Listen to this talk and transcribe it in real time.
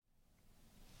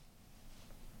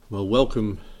Well,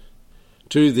 welcome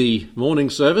to the morning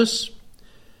service,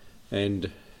 and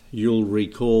you'll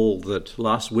recall that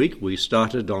last week we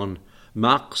started on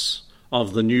marks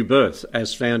of the new birth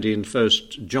as found in 1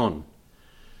 John.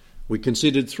 We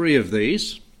considered three of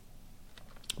these.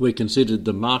 We considered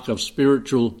the mark of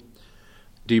spiritual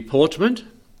deportment,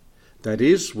 that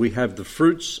is, we have the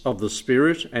fruits of the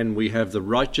Spirit and we have the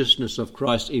righteousness of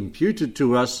Christ imputed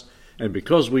to us, and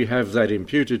because we have that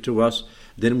imputed to us,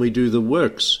 then we do the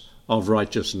works of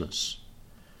righteousness.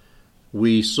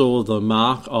 We saw the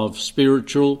mark of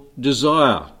spiritual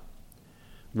desire.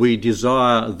 We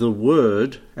desire the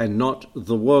Word and not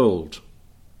the world.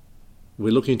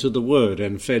 We're looking to the Word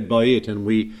and fed by it, and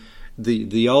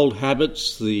the old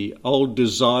habits, the old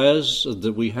desires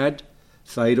that we had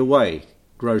fade away,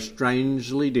 grow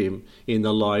strangely dim in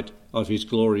the light of His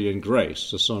glory and grace,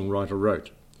 the songwriter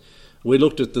wrote. We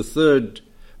looked at the third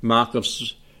mark of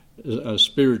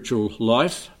spiritual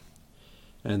life,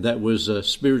 and that was a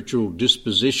spiritual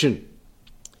disposition.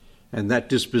 And that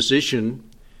disposition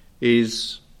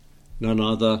is none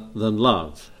other than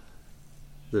love.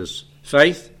 There's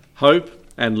faith, hope,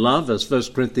 and love, as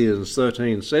 1 Corinthians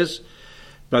 13 says,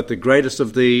 but the greatest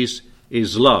of these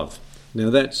is love.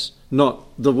 Now that's not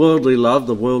the worldly love.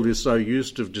 The world is so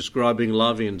used to describing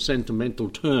love in sentimental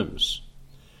terms.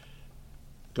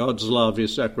 God's love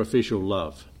is sacrificial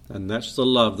love, and that's the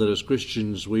love that as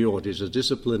Christians we ought. It's a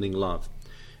disciplining love.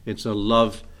 It's a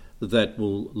love that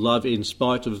will love in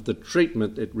spite of the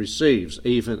treatment it receives.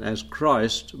 Even as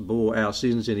Christ bore our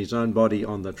sins in His own body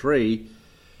on the tree,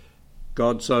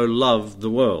 God so loved the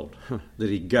world that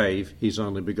He gave His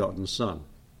only begotten Son.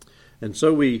 And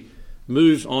so we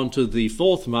move on to the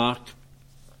fourth mark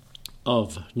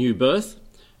of new birth,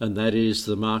 and that is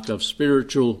the mark of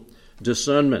spiritual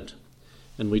discernment.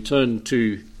 And we turn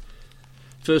to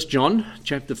 1 John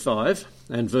chapter 5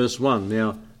 and verse 1.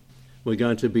 Now, we're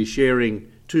going to be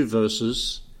sharing two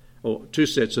sets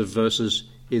of verses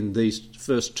in these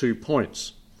first 2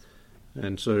 points.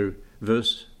 And so,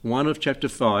 verse 1 of chapter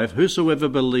 5, whosoever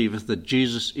believeth that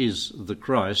Jesus is the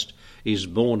Christ is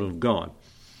born of God.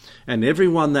 And every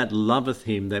one that loveth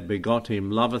him, that begot him,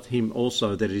 loveth him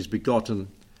also that is begotten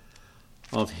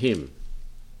of him.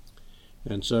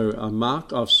 And so a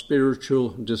mark of spiritual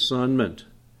discernment.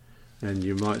 And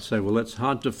you might say, well, that's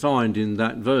hard to find in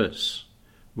that verse.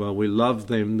 Well, we love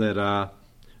them that are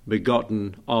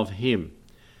begotten of him.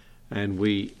 And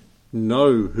we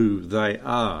know who they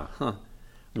are.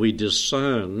 We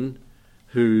discern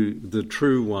who the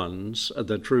true ones,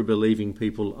 the true believing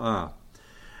people are.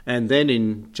 And then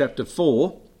in chapter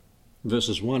 4,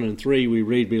 verses 1 and 3, we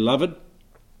read, Beloved,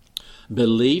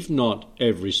 believe not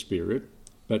every spirit,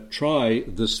 but try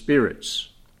the spirits,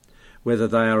 whether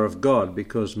they are of God,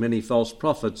 because many false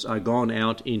prophets are gone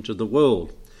out into the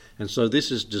world. And so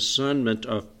this is discernment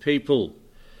of people,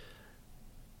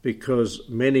 because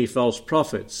many false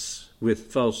prophets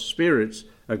with false spirits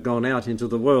are gone out into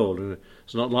the world. And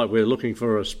it's not like we're looking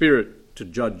for a spirit to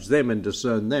judge them and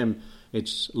discern them.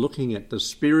 It's looking at the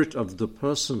spirit of the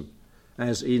person,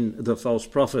 as in the false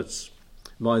prophets.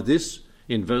 By this,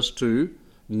 in verse 2,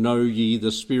 know ye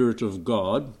the Spirit of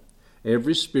God.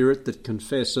 Every spirit that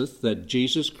confesseth that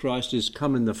Jesus Christ is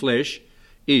come in the flesh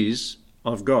is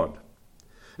of God.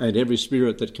 And every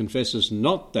spirit that confesses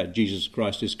not that Jesus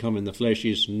Christ is come in the flesh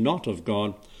is not of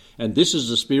God. And this is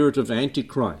the spirit of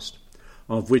Antichrist,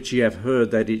 of which ye have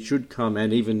heard that it should come,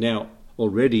 and even now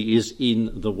already is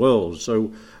in the world.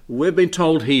 So we've been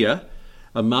told here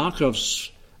a mark of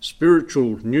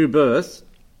spiritual new birth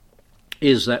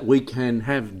is that we can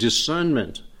have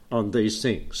discernment on these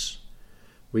things.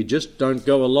 We just don't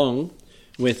go along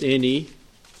with any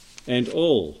and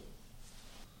all.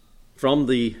 From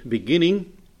the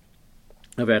beginning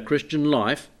of our Christian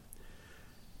life,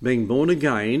 being born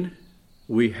again,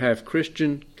 we have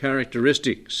Christian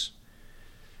characteristics.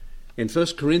 In 1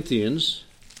 Corinthians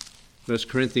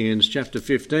chapter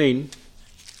 15,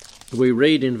 we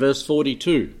read in verse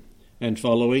 42 and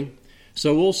following,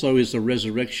 So also is the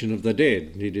resurrection of the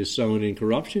dead. It is sown in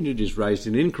corruption, it is raised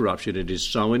in incorruption. It is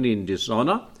sown in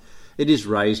dishonour, it is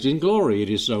raised in glory. It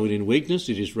is sown in weakness,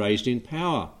 it is raised in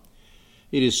power.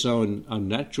 It is sown a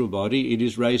natural body, it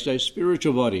is raised a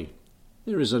spiritual body.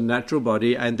 There is a natural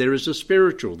body and there is a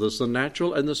spiritual. There's the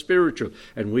natural and the spiritual.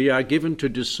 And we are given to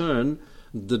discern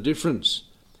the difference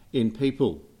in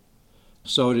people.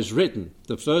 So it is written,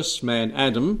 the first man,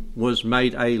 Adam, was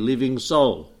made a living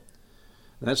soul.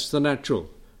 That's the natural.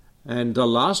 And the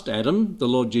last Adam, the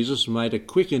Lord Jesus, made a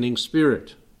quickening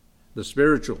spirit, the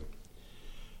spiritual.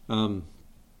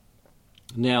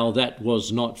 Now that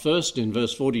was not first in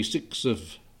verse 46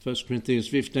 of 1 Corinthians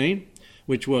 15,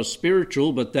 which was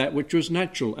spiritual, but that which was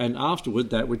natural, and afterward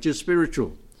that which is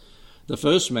spiritual. The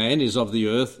first man is of the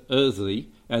earth, earthly,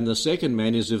 and the second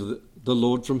man is of the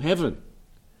Lord from heaven.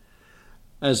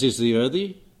 As is the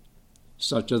earthy,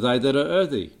 such are they that are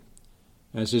earthy.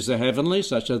 As is the heavenly,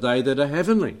 such are they that are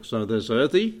heavenly. So there's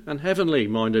earthy and heavenly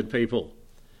minded people.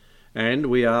 And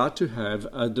we are to have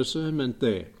a discernment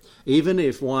there. Even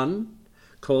if one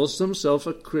calls themselves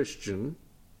a Christian,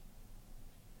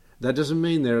 that doesn't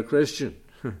mean they're a Christian.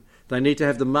 They need to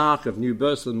have the mark of new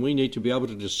birth, and we need to be able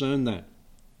to discern that.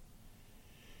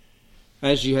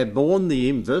 As ye have borne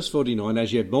verse 49,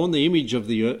 as ye have borne the image of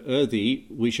the earthy,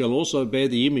 we shall also bear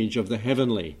the image of the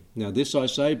heavenly. Now this I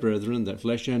say, brethren, that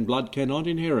flesh and blood cannot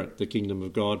inherit the kingdom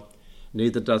of God,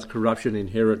 neither doth corruption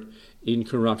inherit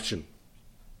incorruption.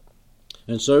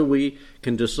 And so we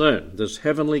can discern there's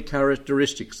heavenly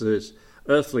characteristics, there's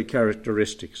earthly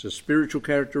characteristics, there's spiritual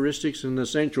characteristics and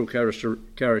essential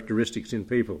characteristics in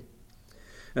people.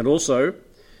 And also,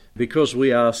 because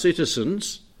we are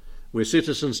citizens, we're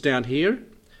citizens down here,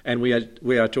 and we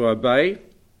are to obey,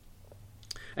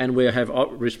 and we have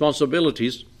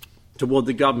responsibilities toward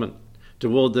the government,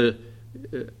 toward the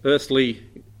earthly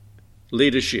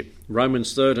leadership.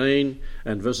 Romans 13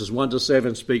 and verses 1 to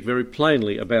 7 speak very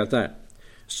plainly about that.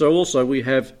 So also we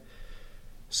have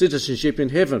citizenship in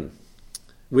heaven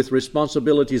with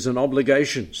responsibilities and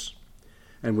obligations.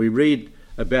 And we read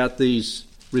about these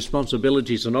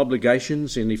responsibilities and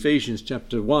obligations in Ephesians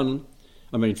chapter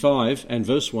 5 and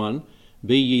verse 1.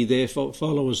 Be ye therefore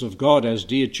followers of God as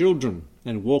dear children,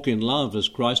 and walk in love as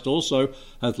Christ also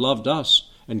hath loved us,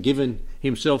 and given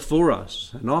himself for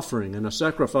us, an offering and a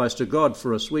sacrifice to God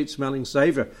for a sweet-smelling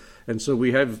savour. And so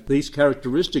we have these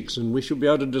characteristics, and we should be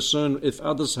able to discern if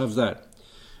others have that.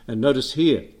 And notice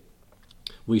here,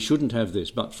 we shouldn't have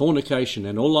this, but fornication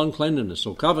and all uncleanness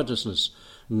or covetousness,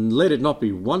 let it not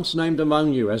be once named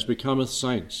among you as becometh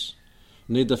saints.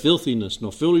 Neither filthiness,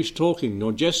 nor foolish talking,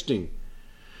 nor jesting,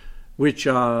 which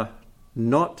are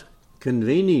not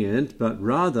convenient, but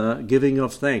rather giving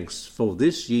of thanks. For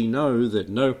this ye know that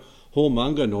no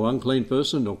whoremonger, nor unclean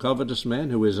person, nor covetous man,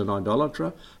 who is an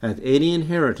idolater, hath any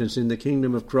inheritance in the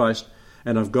kingdom of Christ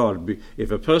and of God.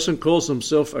 If a person calls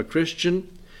himself a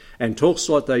Christian and talks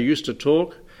like they used to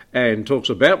talk, and talks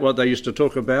about what they used to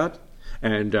talk about,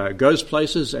 and goes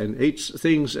places and eats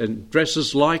things and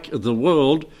dresses like the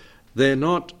world, they're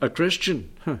not a Christian.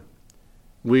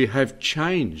 We have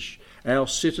changed. Our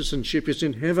citizenship is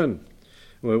in heaven.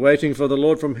 We're waiting for the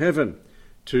Lord from heaven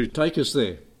to take us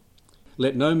there.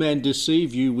 Let no man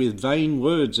deceive you with vain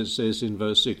words, it says in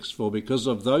verse 6. For because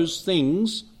of those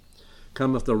things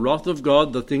cometh the wrath of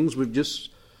God, the things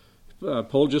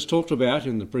Paul just talked about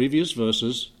in the previous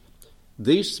verses.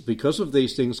 Because of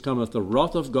these things cometh the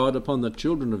wrath of God upon the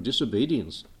children of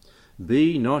disobedience.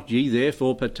 Be not ye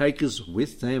therefore partakers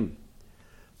with them.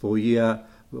 For ye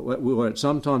were at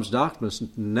sometimes darkness,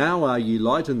 now are ye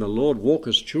light in the Lord, walk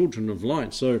as children of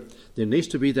light. So there needs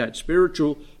to be that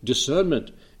spiritual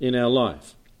discernment in our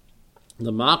life.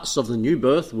 The marks of the new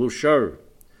birth will show.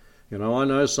 I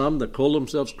know some that call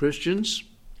themselves Christians,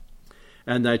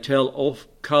 and they tell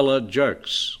off-colour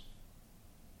jokes.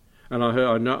 And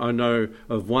I know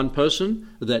of one person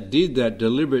that did that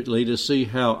deliberately to see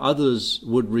how others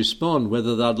would respond,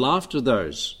 whether they'd laugh to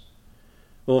those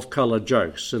off-colour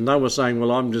jokes. And they were saying,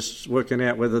 well, I'm just working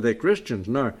out whether they're Christians.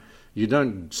 No, you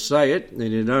don't say it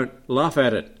and you don't laugh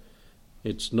at it.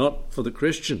 It's not for the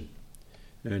Christian.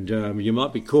 And you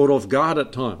might be caught off guard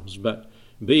at times, but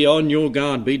be on your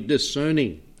guard, be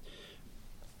discerning.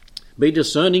 Be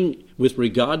discerning with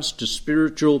regards to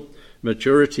spiritual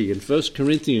maturity. In 1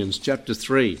 Corinthians chapter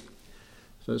 3,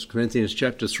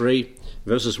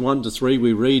 verses 1 to 3,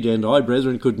 we read, And I,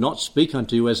 brethren, could not speak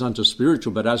unto you as unto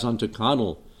spiritual, but as unto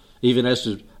carnal, even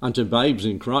as unto babes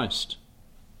in Christ.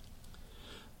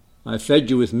 I fed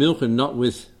you with milk and not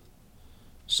with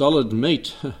solid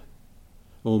meat,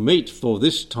 or meat, for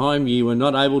this time ye were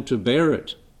not able to bear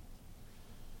it.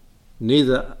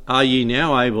 Neither are ye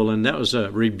now able, and that was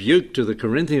a rebuke to the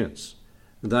Corinthians.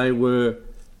 They were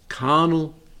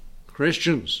carnal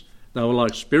Christians. They were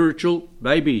like spiritual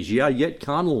babies. Ye are yet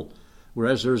carnal,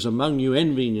 whereas there is among you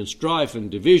envying and strife and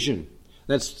division.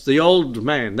 That's the old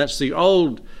man. That's the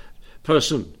old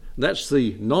person. That's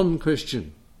the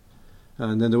non-Christian.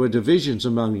 And then there were divisions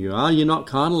among you. Are ye not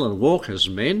carnal and walk as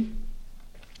men?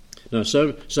 Now,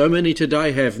 so many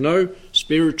today have no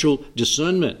spiritual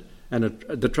discernment. And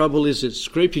the trouble is it's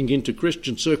creeping into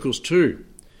Christian circles too.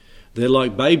 They're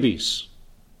like babies.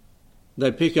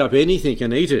 They pick up anything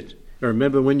and eat it. I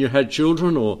remember when you had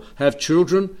children or have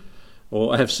children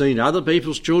or have seen other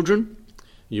people's children,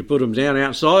 You put them down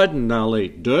outside and they'll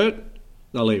eat dirt,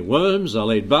 they'll eat worms,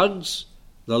 they'll eat bugs,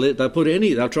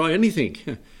 they'll try anything.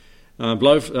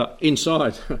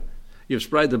 Inside, you've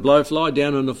sprayed the blowfly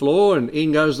down on the floor and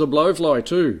in goes the blowfly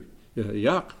too.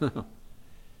 Yuck.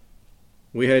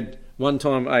 We had one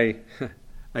time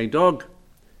a dog.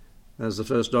 That was the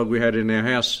first dog we had in our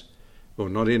house. Well,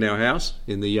 not in our house,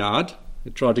 in the yard.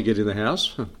 It tried to get in the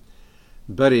house.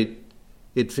 But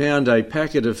it found a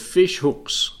packet of fish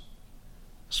hooks,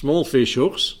 small fish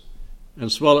hooks,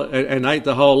 and swallowed and ate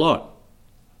the whole lot.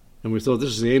 And we thought, this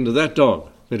is the end of that dog.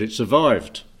 But it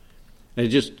survived. And it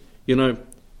just,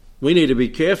 we need to be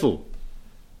careful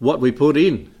what we put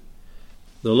in.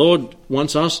 The Lord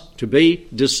wants us to be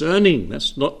discerning.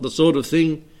 That's not the sort of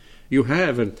thing you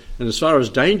have. And as far as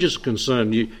danger is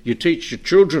concerned, you teach your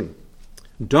children,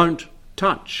 don't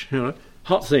touch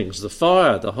hot things, the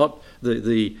fire, the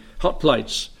hot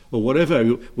plates or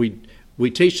whatever.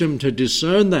 We teach them to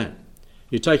discern that.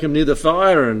 You take them near the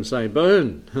fire and say,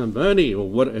 burn, Bernie, or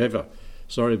whatever.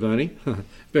 Sorry, Bernie.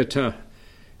 But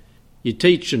you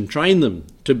teach and train them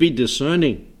to be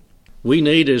discerning. We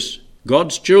need, as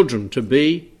God's children, to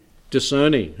be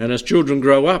discerning. And as children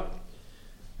grow up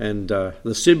and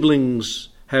the siblings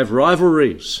have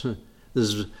rivalries,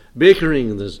 there's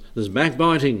bickering, there's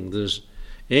backbiting, there's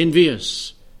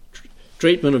envious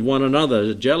treatment of one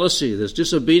another, jealousy, there's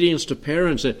disobedience to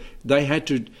parents.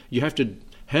 You have to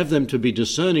have them to be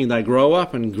discerning. They grow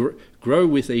up and grow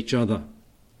with each other.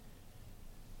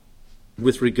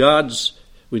 With regards,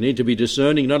 we need to be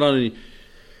discerning not only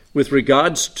with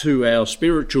regards to our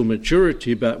spiritual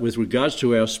maturity, but with regards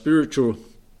to our spiritual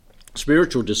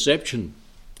deception.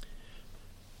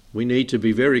 We need to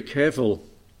be very careful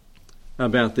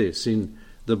about this. In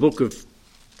the book of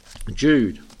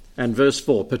Jude and verse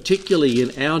 4, particularly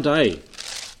in our day,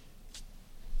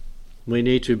 we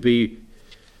need to be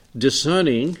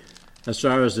discerning as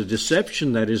far as the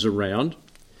deception that is around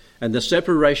and the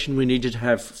separation we need to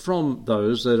have from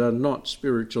those that are not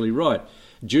spiritually right.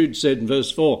 Jude said in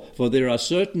verse 4, for there are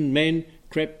certain men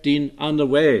crept in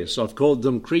unawares. I've called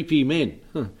them creepy men.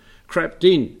 Crept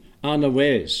in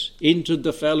unawares into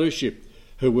the fellowship,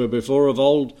 who were before of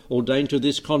old ordained to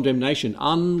this condemnation,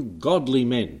 ungodly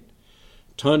men,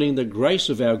 turning the grace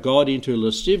of our God into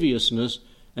lasciviousness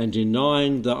and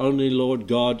denying the only Lord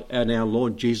God and our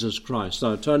Lord Jesus Christ.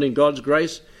 So turning God's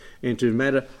grace into a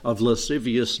matter of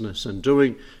lasciviousness and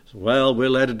doing, well, we're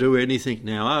allowed to do anything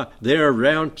now. They're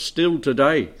around still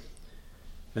today.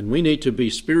 And we need to be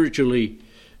spiritually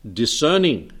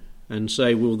discerning and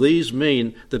say, will these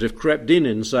mean that have crept in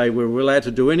and say we're allowed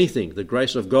to do anything? The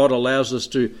grace of God allows us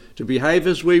to behave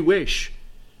as we wish,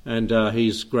 and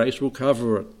his grace will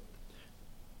cover it.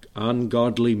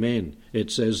 Ungodly men,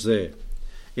 it says there.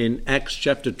 In Acts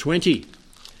chapter 20,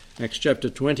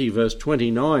 verse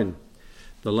 29,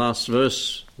 the last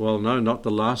verse, well, no, not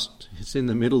the last, it's in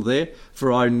the middle there.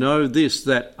 For I know this,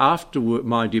 that after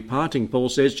my departing, Paul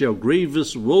says, shall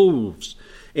grievous wolves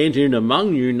enter in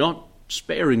among you, not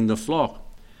sparing the flock.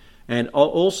 And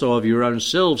also of your own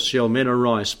selves shall men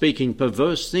arise, speaking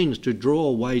perverse things to draw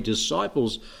away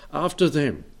disciples after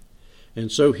them.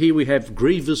 And so here we have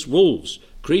grievous wolves,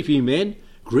 creepy men,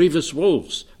 grievous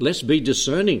wolves. Let's be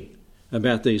discerning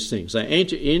about these things. They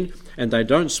enter in and they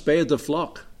don't spare the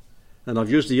flock. And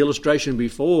I've used the illustration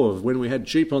before of when we had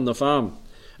sheep on the farm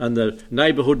and the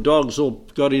neighbourhood dogs all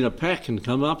got in a pack and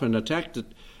come up and attacked it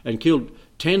and killed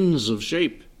tens of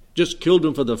sheep. Just killed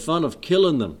them for the fun of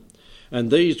killing them. And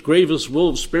these grievous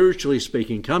wolves, spiritually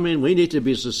speaking, come in. We need to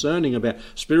be discerning about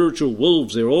spiritual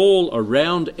wolves. They're all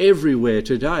around everywhere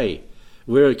today.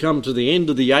 We're come to the end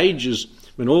of the ages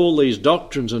when all these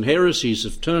doctrines and heresies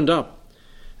have turned up.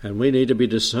 And we need to be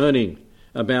discerning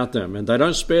about them. And they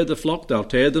don't spare the flock. They'll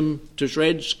tear them to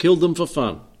shreds, kill them for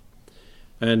fun.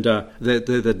 And they're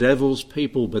the devil's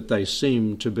people, but they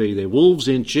seem to be. They're wolves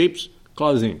in sheep's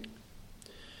clothing.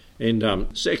 In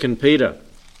 2 Peter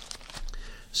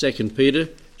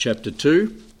chapter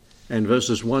 2 and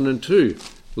verses 1 and 2.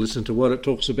 Listen to what it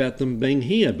talks about them being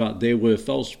here. But there were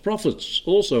false prophets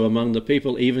also among the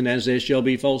people, even as there shall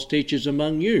be false teachers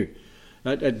among you.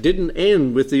 It didn't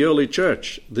end with the early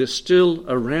church. They're still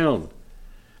around.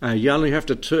 You only have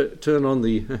to turn on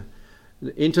the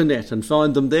internet and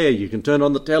find them there. You can turn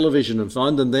on the television and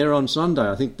find them there on Sunday.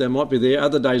 I think they might be there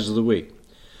other days of the week.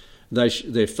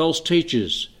 They're false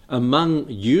teachers among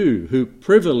you, who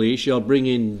privily shall bring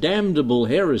in damnable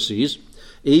heresies,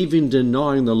 even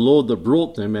denying the Lord that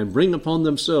brought them, and bring upon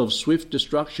themselves swift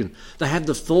destruction. They have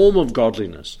the form of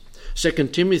godliness. 2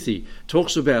 Timothy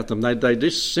talks about them. They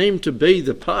just seem to be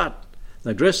the part.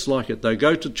 They dress like it. They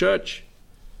go to church.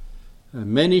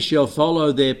 Many shall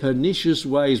follow their pernicious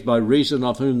ways, by reason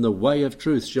of whom the way of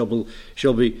truth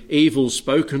shall be evil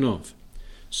spoken of.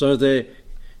 So they're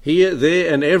here,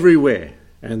 there and everywhere,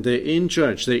 and they're in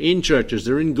church, they're in churches,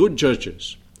 they're in good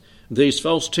churches. These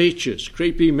false teachers,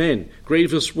 creepy men,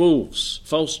 grievous wolves,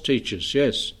 false teachers,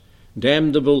 yes,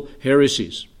 damnable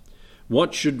heresies.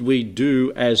 What should we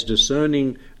do as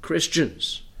discerning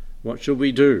Christians? What should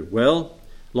we do? Well,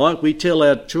 like we told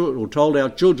our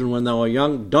children when they were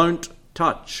young, don't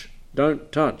touch.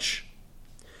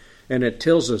 And it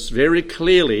tells us very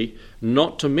clearly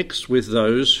not to mix with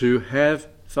those who have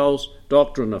false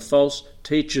doctrine or false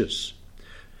teachers.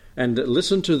 And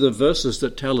listen to the verses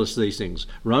that tell us these things.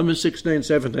 Romans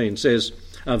 16:17 says,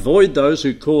 avoid those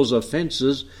who cause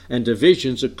offences and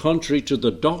divisions contrary to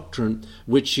the doctrine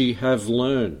which ye have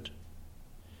learned.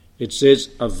 It says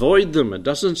avoid them. It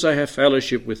doesn't say have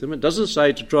fellowship with them. It doesn't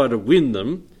say to try to win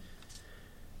them.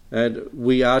 And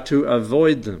we are to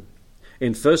avoid them.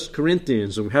 In 1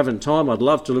 Corinthians, and we haven't time, I'd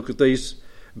love to look at these,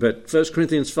 but 1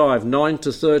 Corinthians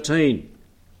 5:9-13,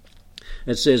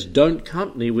 it says, don't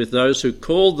company with those who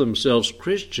call themselves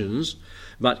Christians,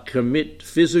 but commit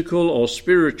physical or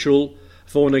spiritual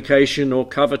fornication or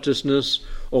covetousness,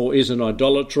 or is an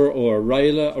idolater or a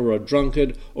railer or a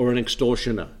drunkard or an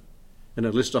extortioner. And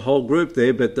it lists a whole group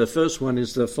there, but the first one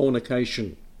is the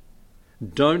fornication.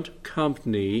 Don't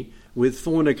company with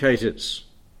fornicators.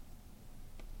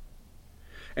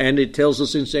 And it tells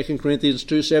us in 2 Corinthians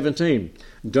 2:17,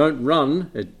 don't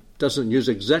run, it doesn't use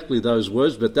exactly those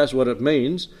words, but that's what it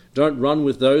means, don't run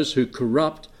with those who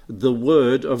corrupt the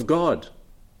word of God,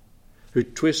 who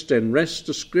twist and wrest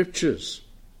the scriptures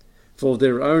for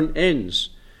their own ends.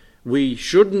 We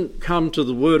shouldn't come to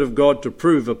the word of God to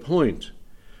prove a point.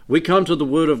 We come to the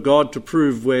word of God to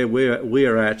prove where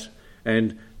we're at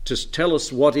and to tell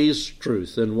us what is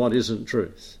truth and what isn't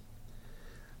truth.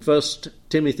 1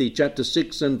 Timothy chapter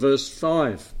 6 and verse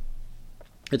 5.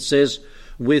 It says,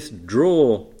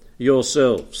 withdraw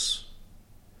yourselves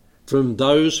from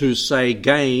those who say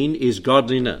gain is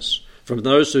godliness, from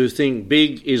those who think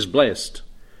big is blessed.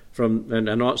 And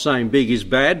I'm not saying big is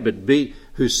bad, but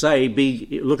who say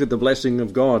big, look at the blessing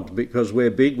of God, because we're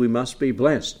big, we must be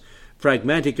blessed.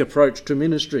 Pragmatic approach to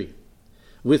ministry.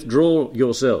 Withdraw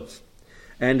yourself.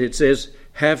 And it says,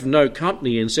 have no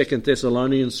company in 2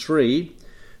 Thessalonians 3,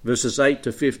 verses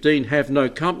 8-15, have no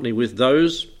company with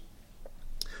those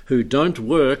who don't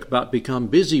work but become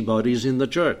busybodies in the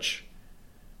church.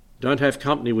 Don't have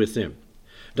company with them.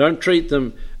 Don't treat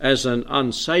them as an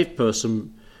unsaved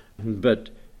person, but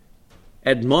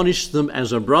admonish them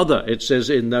as a brother, it says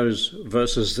in those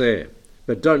verses there.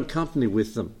 But don't company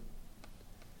with them.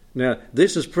 Now,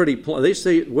 this is pretty plain.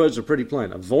 These words are pretty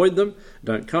plain. Avoid them,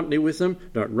 don't company with them,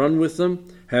 don't run with them,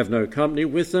 have no company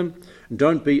with them,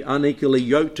 don't be unequally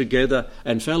yoked together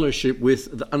and fellowship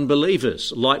with the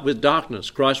unbelievers, light with darkness,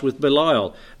 Christ with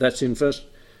Belial. That's in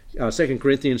 2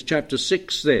 Corinthians chapter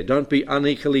 6 there. Don't be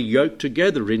unequally yoked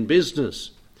together in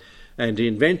business and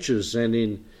in ventures and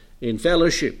in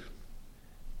fellowship.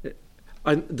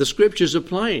 The scriptures are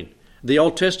plain. The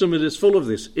Old Testament is full of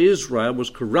this. Israel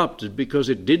was corrupted because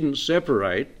it didn't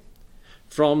separate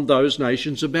from those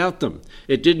nations about them.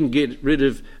 It didn't get rid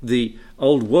of the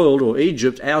old world or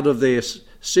Egypt out of their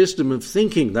system of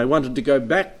thinking. They wanted to go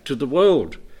back to the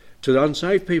world, to the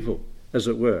unsaved people, as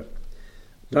it were.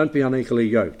 Don't be unequally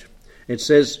yoked. It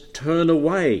says, turn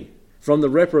away from the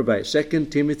reprobate. 2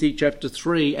 Timothy chapter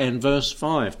 3 and verse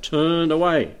 5. Turn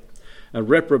away. A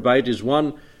reprobate is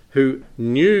one who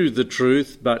knew the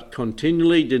truth but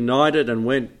continually denied it and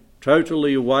went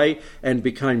totally away and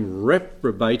became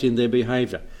reprobate in their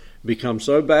behaviour. Become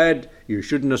so bad you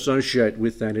shouldn't associate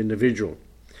with that individual.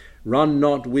 Run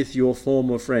not with your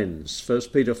former friends.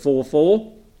 1 Peter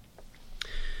 4:4.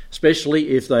 Especially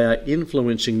if they are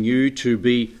influencing you to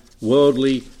be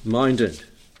worldly minded.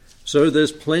 So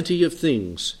there's plenty of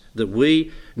things that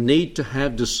we need to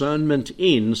have discernment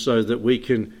in so that we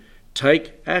can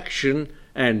take action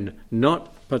and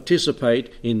not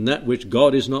participate in that which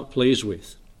God is not pleased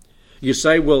with. You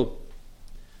say, well,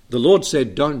 the Lord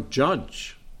said don't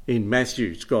judge in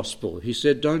Matthew's Gospel. He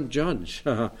said don't judge.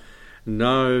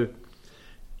 No,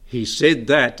 he said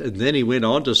that, and then he went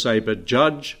on to say, but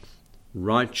judge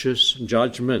righteous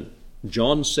judgment.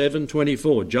 John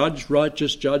 7:24, judge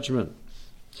righteous judgment.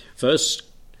 1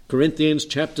 Corinthians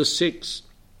chapter 6,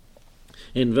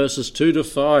 in verses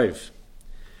 2-5,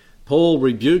 Paul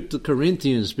rebuked the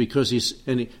Corinthians because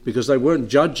they weren't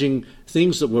judging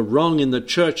things that were wrong in the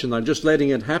church, and they're just letting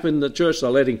it happen in the church. They're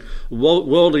letting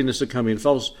worldliness to come in,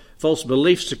 false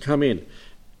beliefs to come in.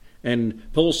 And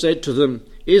Paul said to them,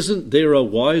 isn't there a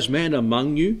wise man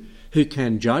among you? who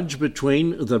can judge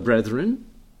between the brethren.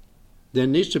 There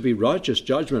needs to be righteous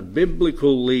judgment,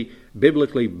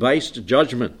 biblically based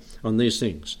judgment on these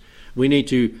things. We need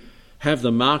to have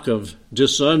the mark of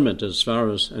discernment as far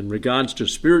as in regards to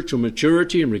spiritual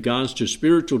maturity, in regards to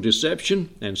spiritual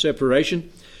deception and separation,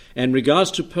 and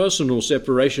regards to personal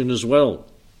separation as well.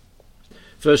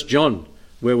 1 John,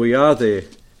 where we are there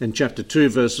in chapter 2,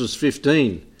 verses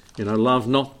 15, love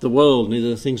not the world, neither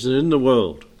the things that are in the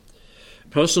world.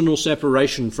 Personal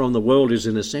separation from the world is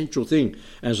an essential thing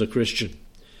as a Christian.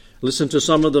 Listen to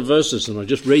some of the verses, and I'll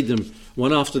just read them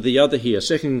one after the other here.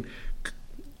 Second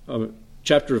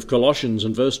chapter of Colossians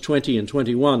and verse 20 and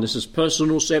 21. This is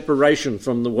personal separation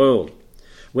from the world.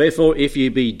 Wherefore, if ye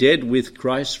be dead with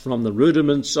Christ from the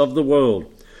rudiments of the world,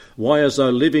 why as though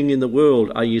living in the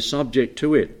world are ye subject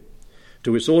to it,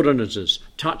 to its ordinances?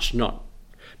 Touch not,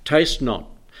 taste not,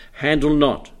 handle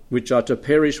not, which are to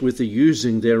perish with the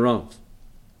using thereof.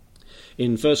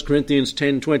 In 1 Corinthians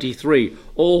 10:23,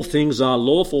 all things are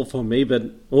lawful for me, but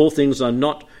all things are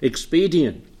not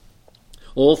expedient.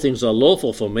 All things are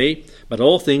lawful for me, but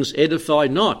all things edify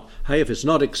not. Hey, if it's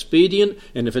not expedient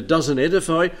and if it doesn't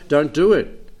edify, don't do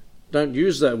it. Don't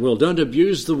use that world. Don't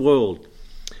abuse the world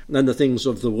and the things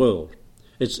of the world.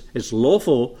 It's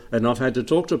lawful, and I've had to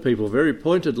talk to people very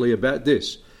pointedly about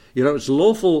this. It's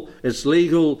lawful, it's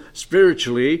legal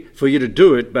spiritually for you to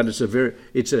do it, but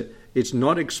it's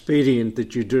not expedient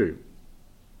that you do.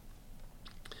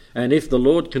 And if the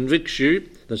Lord convicts you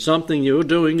that something you're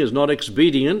doing is not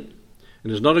expedient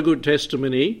and is not a good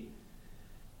testimony,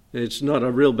 it's not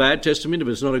a real bad testimony,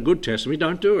 but it's not a good testimony,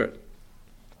 don't do it.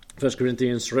 1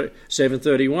 Corinthians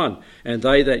 7:31, and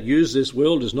they that use this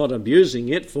world is not abusing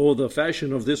it, for the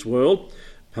fashion of this world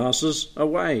passes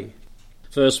away.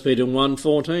 1 Peter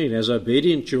 1:14, as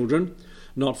obedient children,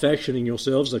 not fashioning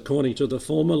yourselves according to the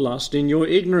former lust in your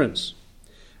ignorance.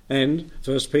 And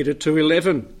 1 Peter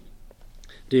 2:11,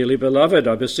 dearly beloved,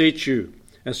 I beseech you,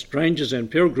 as strangers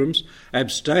and pilgrims,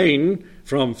 abstain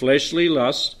from fleshly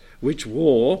lust which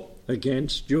war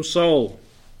against your soul.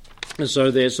 And so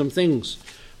there's some things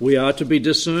we are to be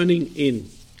discerning in,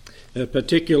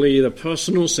 particularly the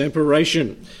personal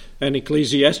separation and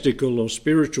ecclesiastical or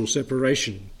spiritual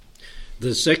separation.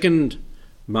 The second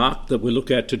mark that we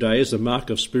look at today is the mark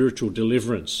of spiritual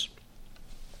deliverance.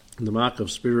 The mark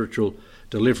of spiritual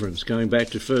deliverance, going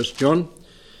back to 1 John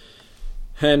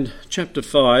and chapter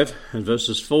 5 and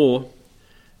verses 4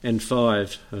 and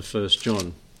 5 of 1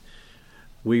 John.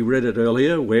 We read it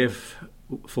earlier,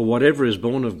 for whatever is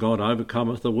born of God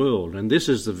overcometh the world, and this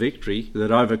is the victory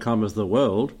that overcometh the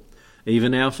world,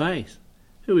 even our faith.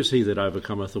 Who is he that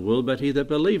overcometh the world but he that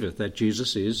believeth that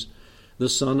Jesus is the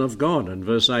Son of God? And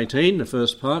verse 18, the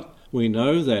first part, we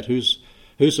know that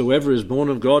whosoever is born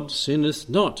of God sinneth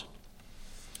not.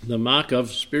 The mark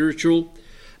of spiritual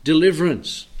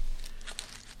deliverance.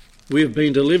 We have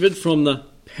been delivered from the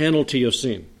penalty of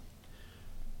sin,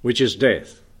 which is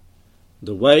death.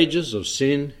 The wages of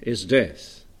sin is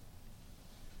death.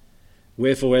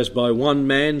 Wherefore, as by one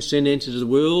man sin entered the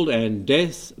world, and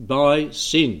death by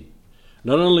sin.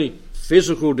 Not only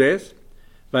physical death,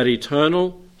 but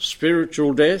eternal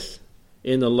spiritual death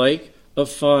in the lake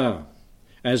of fire,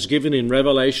 as given in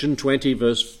Revelation 20,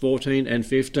 verse 14 and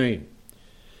 15.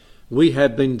 We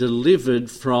have been delivered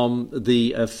from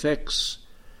the effects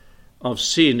of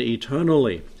sin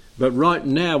eternally. But right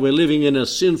now we're living in a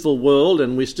sinful world,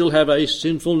 and we still have a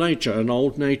sinful nature, an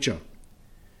old nature.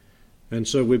 And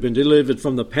so we've been delivered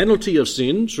from the penalty of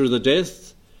sin through the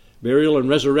death, burial and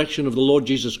resurrection of the Lord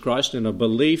Jesus Christ and a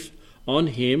belief on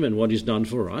him and what he's done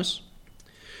for us.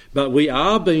 But we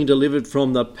are being delivered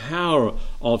from the power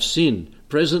of sin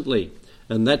presently,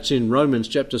 and that's in Romans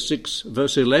chapter 6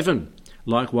 verse 11.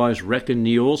 Likewise reckon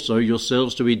ye also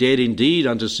yourselves to be dead indeed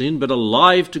unto sin, but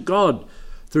alive to God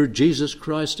through Jesus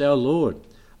Christ our Lord.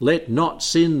 Let not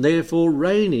sin therefore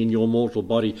reign in your mortal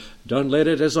body. Don't let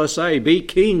it, as I say, be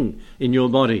king in your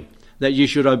body, that ye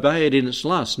should obey it in its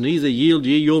lust. Neither yield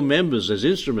ye your members as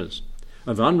instruments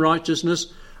of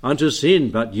unrighteousness unto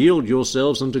sin, but yield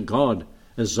yourselves unto God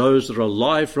as those that are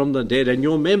alive from the dead, and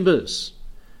your members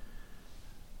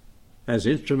as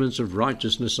instruments of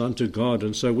righteousness unto God.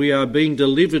 And so we are being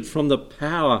delivered from the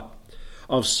power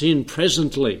of sin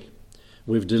presently.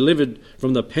 We've delivered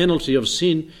from the penalty of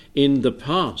sin in the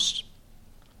past.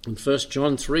 And 1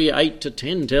 John 3,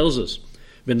 8-10 tells us,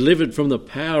 been delivered from the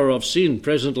power of sin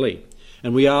presently.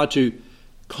 And we are to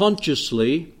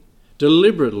consciously,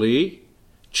 deliberately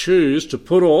choose to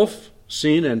put off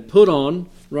sin and put on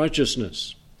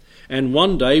righteousness. And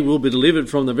one day we'll be delivered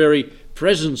from the very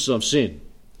presence of sin.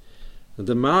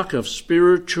 The mark of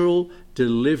spiritual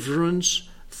deliverance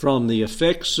from the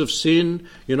effects of sin.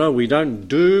 We don't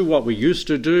do what we used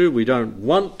to do. We don't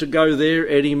want to go there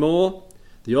anymore.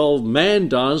 The old man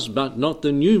does, but not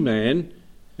the new man.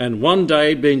 And one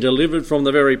day being delivered from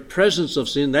the very presence of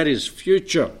sin, that is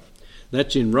future.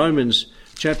 That's in Romans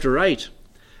chapter 8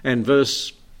 and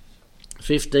verse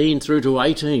 15 through to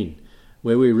 18,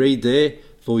 where we read there,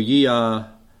 "For ye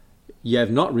have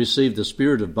not received the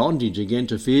spirit of bondage again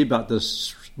to fear, but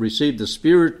received the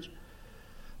spirit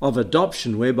of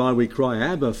adoption, whereby we cry,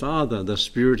 Abba, Father. The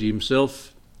Spirit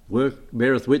himself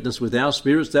beareth witness with our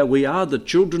spirits that we are the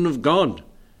children of God."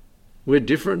 We're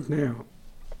different now.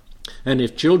 "And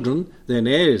if children, then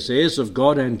heirs, heirs of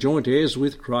God and joint heirs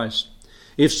with Christ.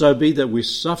 If so be that we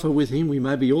suffer with him, we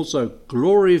may be also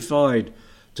glorified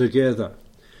together."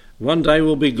 One day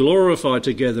we'll be glorified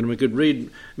together, and we could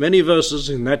read many verses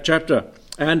in that chapter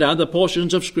and other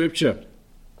portions of Scripture.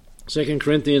 2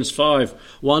 Corinthians 5,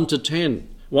 1 to 10.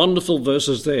 Wonderful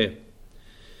verses there.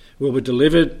 We'll be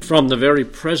delivered from the very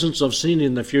presence of sin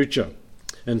in the future.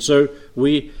 And so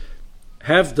we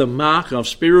have the mark of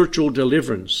spiritual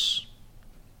deliverance.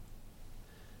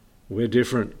 We're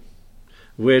different.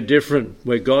 We're different.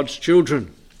 We're God's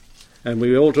children. And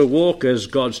we ought to walk as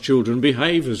God's children,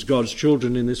 behave as God's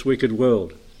children in this wicked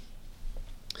world.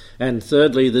 And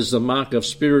thirdly, there's the mark of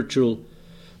spiritual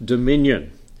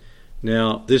dominion.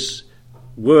 Now, this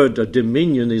word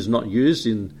dominion is not used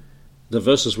in the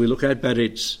verses we look at, but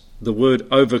it's the word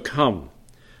overcome.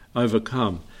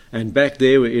 Overcome. And back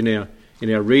there in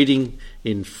our reading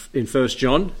in 1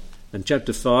 John and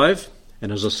chapter 5,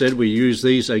 and as I said, we use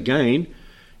these again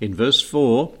in verse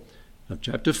 4 of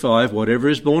chapter 5, "Whatever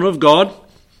is born of God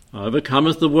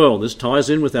overcometh the world." This ties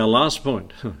in with our last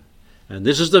point. "And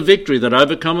this is the victory that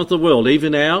overcometh the world,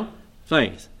 even our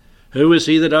faith. Who is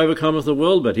he that overcometh the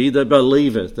world? But he that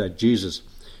believeth that Jesus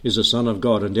is the Son of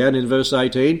God." And down in verse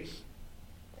 18,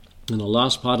 in the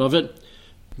last part of it,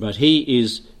 "But he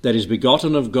is that is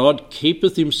begotten of God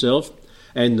keepeth himself,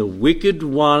 and the wicked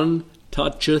one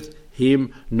toucheth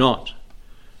him not."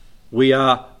 We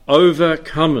are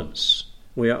overcomers.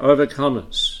 We are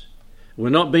overcomers. We're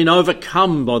not being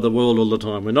overcome by the world all the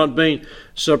time. We're not being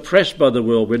suppressed by the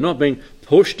world. We're not being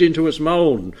pushed into its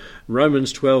mould.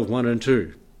 Romans 12, 1 and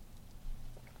 2.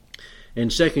 In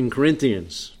 2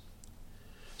 Corinthians,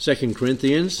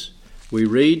 we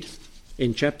read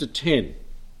in chapter 10.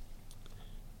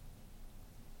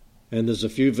 And there's a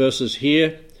few verses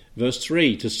here, verse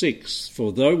 3 to 6.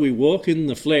 "For though we walk in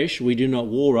the flesh, we do not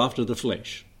war after the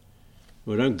flesh."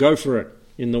 We don't go for it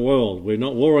in the world. We're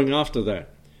not warring after that.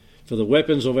 "For the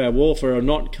weapons of our warfare are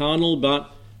not carnal, but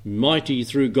mighty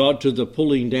through God to the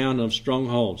pulling down of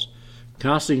strongholds,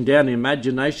 casting down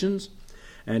imaginations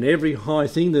and every high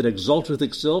thing that exalteth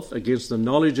itself against the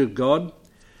knowledge of God,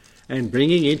 and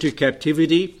bringing into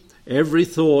captivity every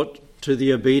thought to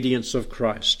the obedience of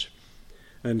Christ."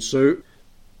 And so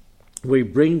we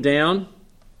bring down,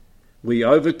 we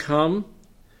overcome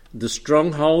the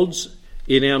strongholds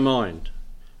in our mind.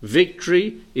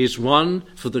 Victory is won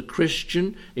for the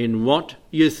Christian in what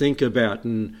you think about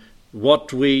and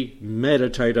what we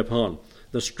meditate upon.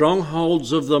 The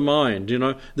strongholds of the mind,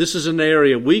 this is an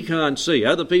area we can't see,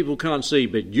 other people can't see,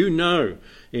 but you know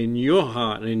in your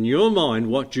heart, in your mind,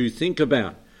 what you think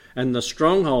about, and the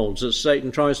strongholds that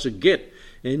Satan tries to get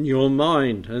in your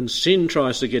mind and sin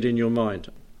tries to get in your mind.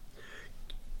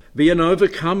 Be an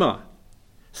overcomer.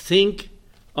 Think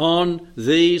on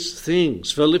these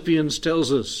things. Philippians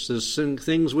tells us there's some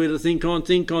things we're to think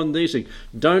on these things.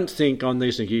 Don't think on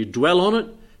these things. You dwell on it,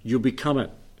 you become it.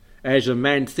 As a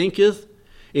man thinketh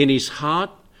in his heart,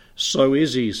 so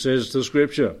is he, says the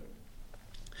Scripture.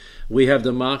 We have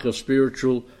the mark of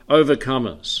spiritual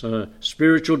overcomers,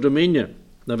 spiritual dominion.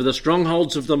 Over the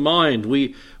strongholds of the mind,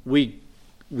 we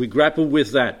grapple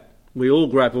with that. We all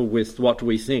grapple with what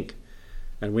we think.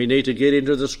 And we need to get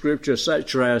into the Scripture,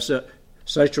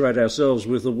 saturate ourselves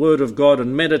with the Word of God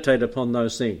and meditate upon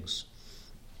those things.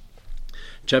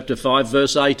 Chapter 5,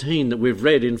 verse 18 that we've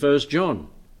read in 1 John.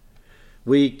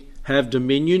 We have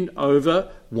dominion over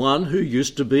one who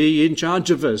used to be in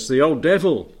charge of us, the old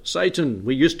devil, Satan.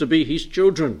 We used to be his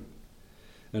children.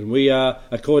 And we are,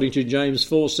 according to James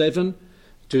 4:7,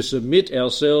 to submit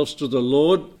ourselves to the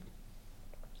Lord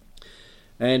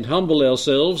and humble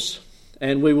ourselves,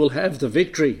 and we will have the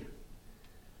victory.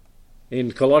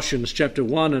 In Colossians chapter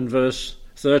 1 and verse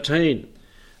 13.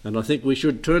 And I think we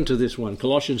should turn to this one,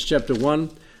 Colossians chapter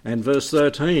 1 and verse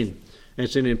 13.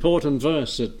 It's an important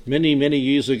verse that many, many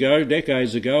years ago,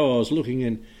 decades ago, I was looking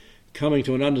and coming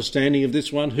to an understanding of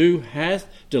this one. Who hath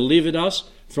delivered us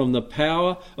from the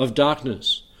power of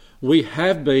darkness? We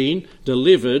have been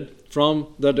delivered from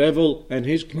the devil and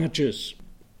his clutches.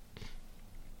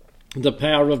 the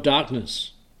power of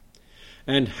darkness,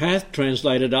 and hath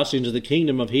translated us into the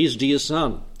kingdom of his dear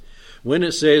Son. When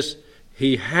it says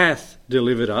he hath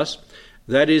delivered us,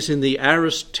 that is in the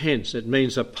aorist tense. It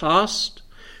means a past,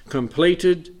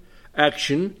 completed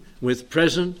action with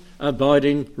present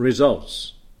abiding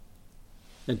results.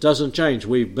 It doesn't change.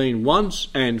 We've been once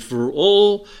and for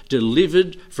all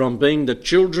delivered from being the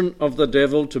children of the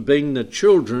devil to being the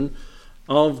children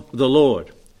of the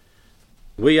Lord.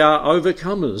 We are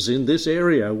overcomers in this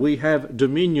area. We have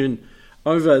dominion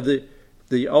over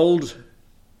the old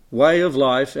way of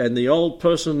life and the old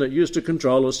person that used to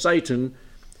control us, Satan,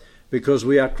 because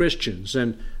we are Christians.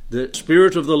 And the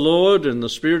Spirit of the Lord and the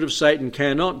spirit of Satan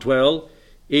cannot dwell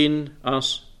in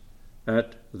us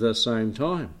at the same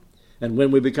time. And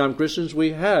when we become Christians,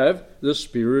 we have the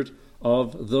Spirit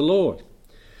of the Lord.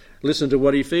 Listen to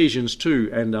what Ephesians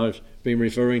 2, and I've been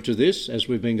referring to this as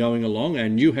we've been going along.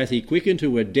 And you hath he quickened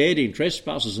who were dead in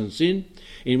trespasses and sin,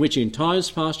 in which in times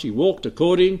past ye walked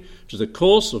according to the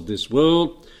course of this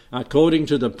world, according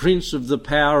to the prince of the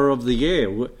power of the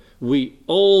air. We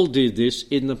all did this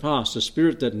in the past, the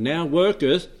spirit that now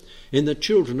worketh in the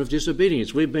children of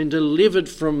disobedience. We've been delivered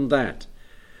from that.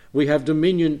 We have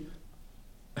dominion.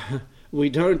 We're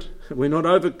not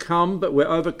overcome, but we're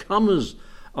overcomers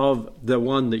of the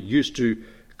one that used to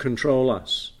control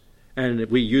us. And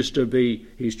we used to be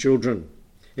his children.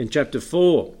 In chapter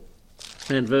 4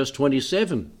 and verse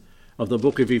 27 of the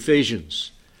book of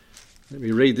Ephesians. Let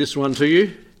me read this one to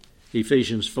you.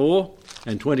 Ephesians 4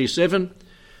 and 27.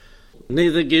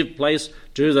 Neither give place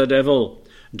to the devil.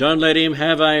 Don't let him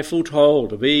have a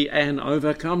foothold. Be an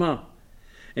overcomer.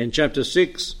 In chapter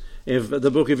 6 of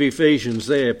the book of Ephesians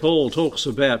there, Paul talks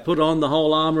about put on the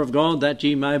whole armour of God that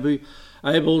ye may be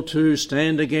able to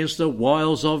stand against the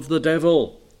wiles of the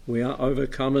devil. We are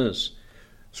overcomers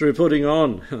through putting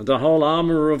on the whole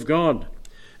armour of God.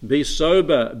 Be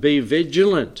sober, be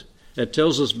vigilant. It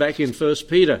tells us back in 1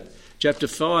 Peter chapter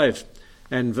 5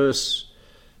 and verse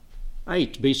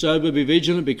 8. Be sober, be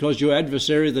vigilant, because your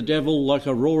adversary the devil like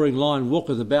a roaring lion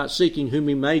walketh about seeking whom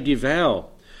he may devour.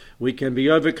 We can be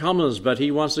overcomers, but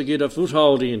he wants to get a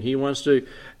foothold in. He wants to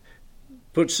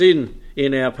put sin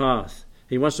in our path.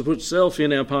 He wants to put self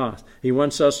in our path. He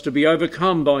wants us to be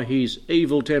overcome by his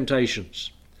evil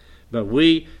temptations. But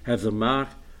we have the mark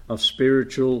of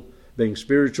being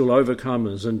spiritual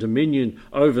overcomers and dominion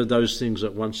over those things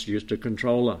that once used to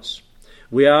control us.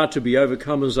 We are to be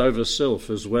overcomers over self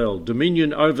as well.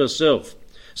 Dominion over self.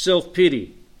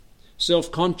 Self-pity.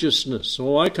 Self-consciousness.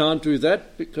 Oh, I can't do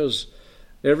that because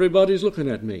everybody's looking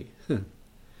at me.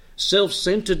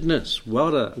 Self-centeredness.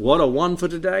 What a one for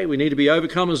today. We need to be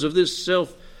overcomers of this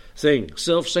self thing.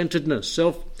 Self-centeredness.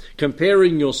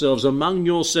 Comparing yourselves among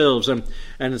yourselves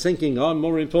and thinking, I'm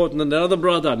more important than the other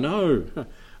brother. No.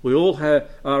 We all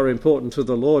are important to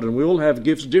the Lord, and we all have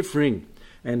gifts differing.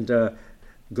 And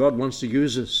God wants to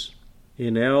use us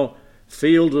in our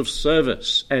field of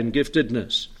service and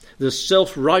giftedness. The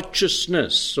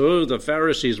self-righteousness. Oh, the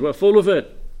Pharisees were full of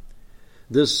it.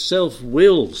 The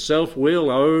self-will,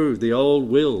 oh, the old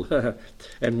will.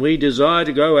 And we desire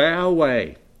to go our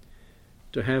way,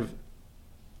 to have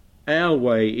our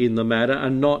way in the matter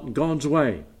and not God's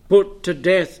way. Put to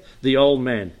death the old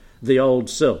man, the old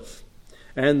self.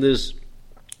 And there's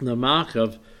the mark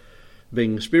of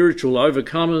being spiritual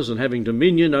overcomers and having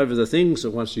dominion over the things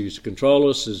that once used to control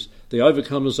us is the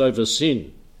overcomers over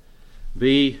sin.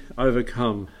 Be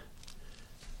overcome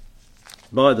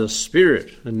by the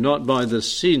Spirit and not by the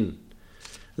sin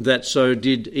that so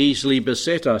did easily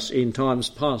beset us in times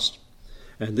past.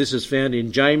 And this is found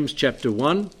in James chapter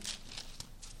 1.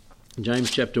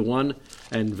 James chapter 1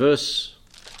 and verse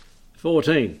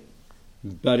 14.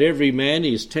 But every man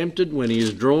is tempted when he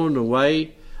is drawn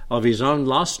away of his own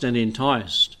lust and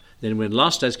enticed. Then when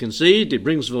lust has conceived, it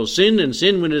brings forth sin, and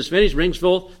sin, when it is finished, brings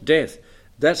forth death.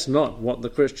 That's not what the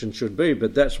Christian should be,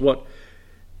 but that's what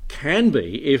can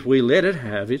be if we let it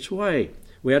have its way.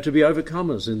 We are to be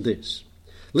overcomers in this.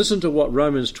 Listen to what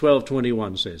Romans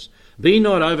 12:21 says. Be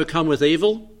not overcome with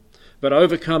evil, but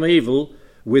overcome evil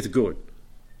with good.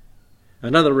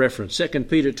 Another reference, 2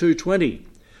 Peter 2:20.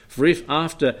 For if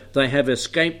after they have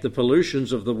escaped the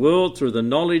pollutions of the world through the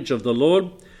knowledge of the Lord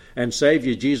and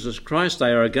Saviour Jesus Christ,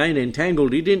 they are again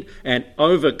entangled in it and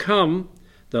overcome,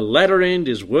 the latter end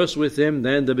is worse with them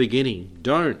than the beginning.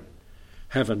 Don't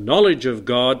have a knowledge of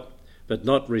God, but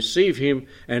not receive him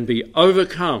and be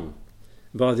overcome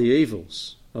by the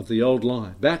evils of the old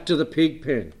life. Back to the pig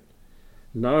pen.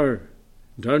 No,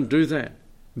 don't do that.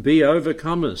 Be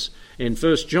overcomers. In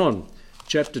 1 John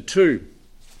chapter 2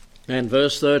 and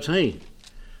verse 13.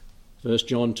 1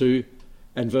 John 2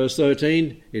 And verse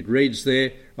 13, it reads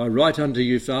there, I write unto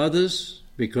you, fathers,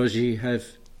 because ye have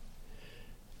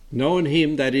known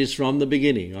him that is from the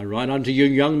beginning. I write unto you,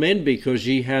 young men, because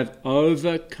ye have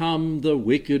overcome the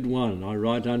wicked one. I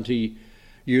write unto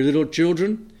you, little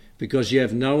children, because ye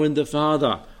have known the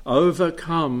Father.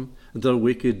 Overcome the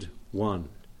wicked one.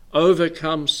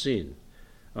 Overcome sin.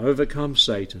 Overcome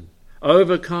Satan.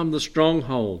 Overcome the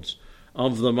strongholds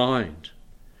of the mind.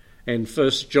 And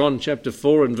 1 John chapter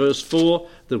 4 and verse 4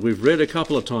 that we've read a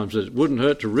couple of times. It wouldn't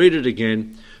hurt to read it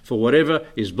again. For whatever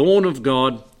is born of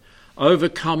God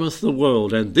overcometh the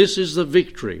world. And this is the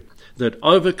victory that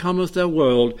overcometh the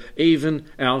world, even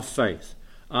our faith.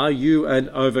 Are you an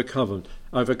overcomer?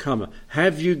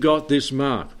 Have you got this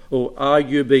mark? Or are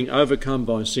you being overcome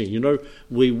by sin? You know,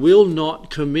 we will not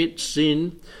commit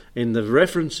sin, in the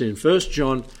reference in 1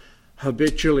 John,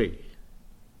 habitually.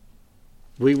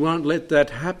 We won't let that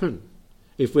happen.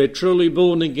 If we're truly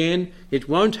born again, it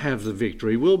won't have the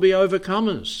victory. We'll be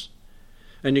overcomers.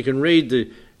 And you can read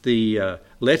the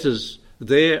letters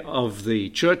there of the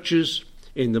churches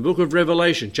in the book of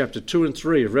Revelation, chapter 2 and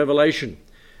 3 of Revelation.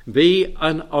 Be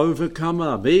an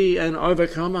overcomer. Be an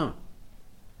overcomer.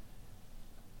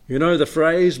 You know, the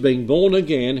phrase being born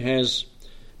again has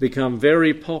become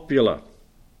very popular.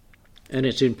 And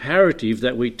it's imperative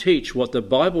that we teach what the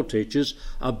Bible teaches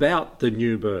about the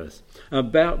new birth,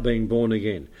 about being born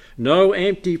again. No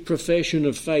empty profession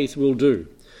of faith will do.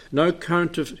 No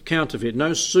counterfeit,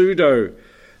 no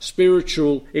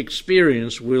pseudo-spiritual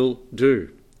experience will do.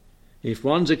 If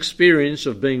one's experience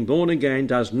of being born again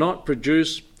does not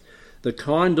produce the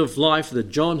kind of life that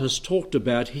John has talked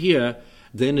about here,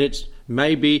 then it's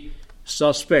maybe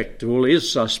suspect, or is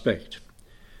suspect.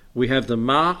 We have the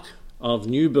mark of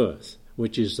new birth,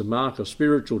 which is the mark of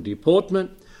spiritual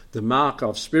deportment, the mark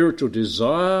of spiritual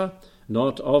desire,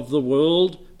 not of the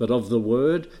world, but of the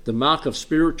Word, the mark of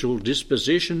spiritual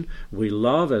disposition. We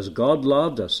love as God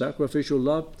loved, a sacrificial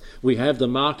love. We have the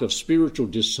mark of spiritual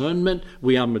discernment.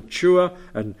 We are mature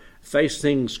and face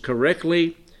things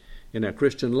correctly in our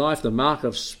Christian life. The mark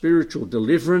of spiritual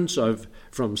deliverance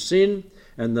from sin,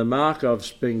 and the mark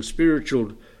of being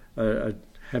spiritual,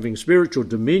 having spiritual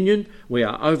dominion. We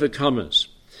are overcomers.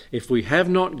 If we have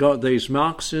not got these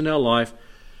marks in our life,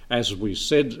 as we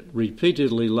said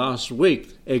repeatedly last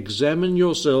week, examine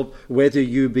yourself whether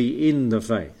you be in the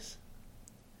faith.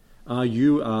 Are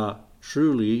you a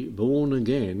truly born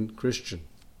again Christian?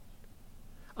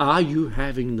 Are you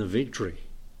having the victory?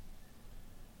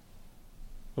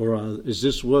 Or is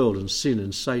this world and sin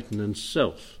and Satan and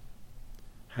self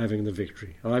having the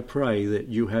victory? I pray that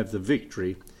you have the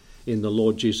victory in the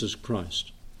Lord Jesus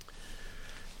Christ.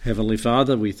 Heavenly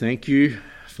Father, we thank you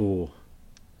for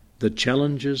the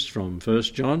challenges from 1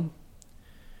 John,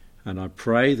 and I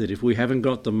pray that if we haven't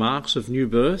got the marks of new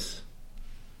birth,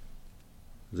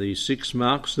 the 6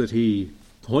 marks that he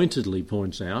pointedly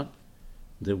points out,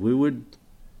 that we would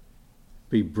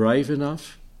be brave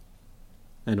enough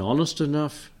and honest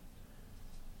enough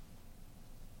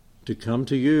to come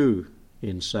to you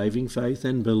in saving faith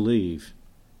and believe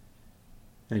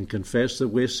and confess that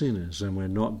we're sinners and we're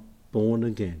not born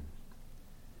again.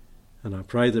 And I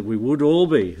pray that we would all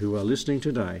be, who are listening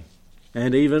today,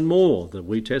 and even more, that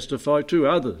we testify to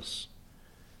others,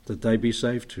 that they be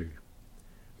saved too.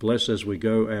 Bless as we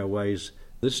go our ways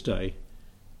this day,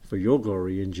 for your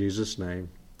glory in Jesus' name.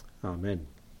 Amen.